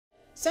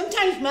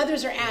Sometimes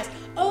mothers are asked,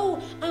 oh,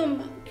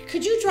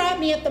 could you drop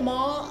me at the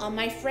mall?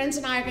 My friends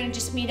and I are going to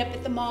just meet up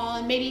at the mall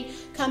and maybe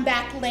come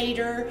back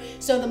later.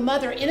 So the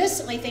mother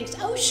innocently thinks,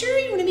 oh, sure,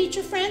 you want to meet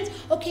your friends?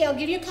 Okay, I'll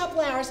give you a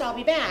couple hours, I'll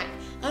be back.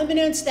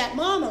 Unbeknownst to that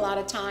mom, a lot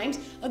of times,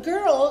 a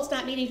girl is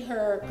not meeting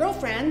her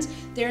girlfriends.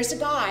 There's a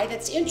guy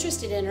that's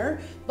interested in her,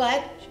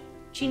 but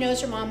she knows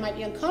her mom might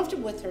be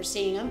uncomfortable with her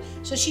seeing him,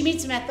 so she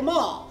meets him at the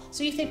mall.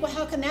 So you think, well,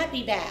 how can that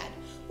be bad?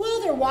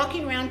 Well, they're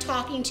walking around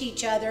talking to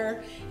each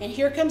other, and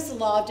here comes the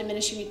law of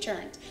diminishing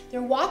returns.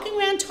 They're walking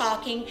around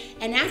talking,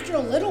 and after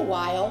a little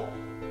while,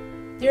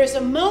 there's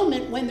a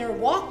moment when they're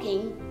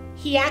walking,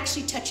 he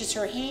actually touches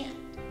her hand.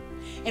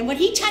 And when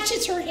he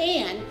touches her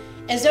hand,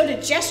 as though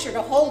to gesture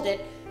to hold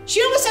it,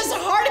 she almost has a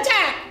heart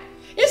attack.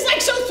 It's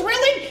like so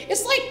thrilling.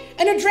 It's like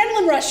an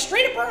adrenaline rush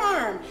straight up her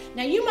arm.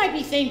 Now you might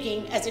be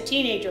thinking as a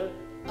teenager,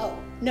 oh,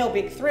 no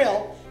big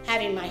thrill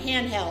having my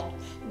hand held.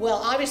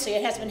 Well, obviously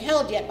it hasn't been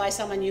held yet by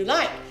someone you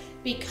like,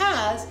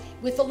 because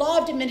with the law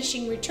of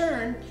diminishing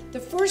return, the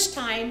first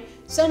time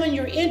someone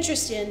you're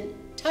interested in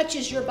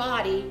touches your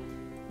body,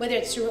 whether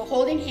it's through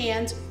holding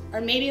hands or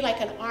maybe like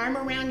an arm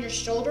around your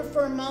shoulder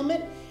for a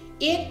moment,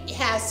 it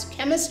has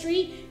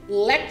chemistry,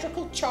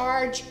 electrical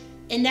charge,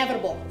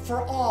 inevitable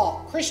for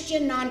all,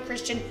 Christian,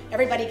 non-Christian,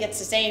 everybody gets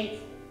the same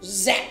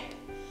zap.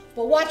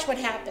 But watch what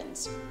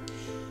happens.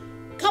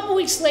 A couple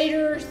weeks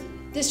later,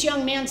 this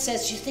young man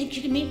says, do you think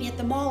you can meet me at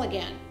the mall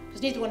again?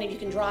 Because neither one of you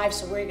can drive,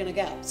 so where are you gonna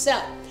go? So,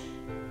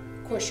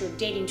 of course you're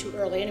dating too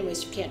early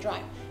anyways, you can't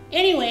drive.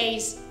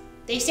 Anyways,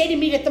 they say to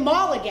meet at the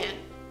mall again.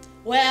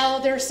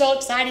 Well, they're so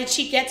excited,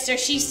 she gets there,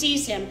 she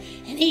sees him,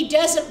 and he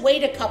doesn't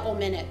wait a couple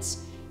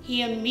minutes.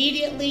 He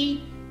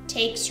immediately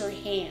takes her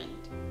hand.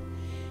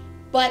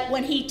 But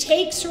when he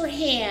takes her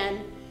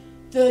hand,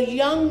 the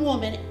young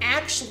woman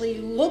actually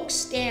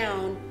looks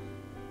down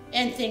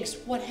and thinks,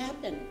 what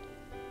happened?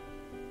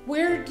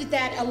 Where did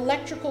that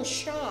electrical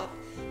shock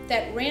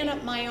that ran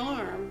up my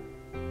arm,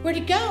 where'd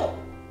it go?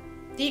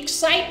 The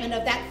excitement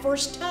of that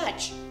first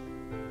touch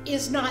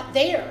is not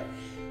there.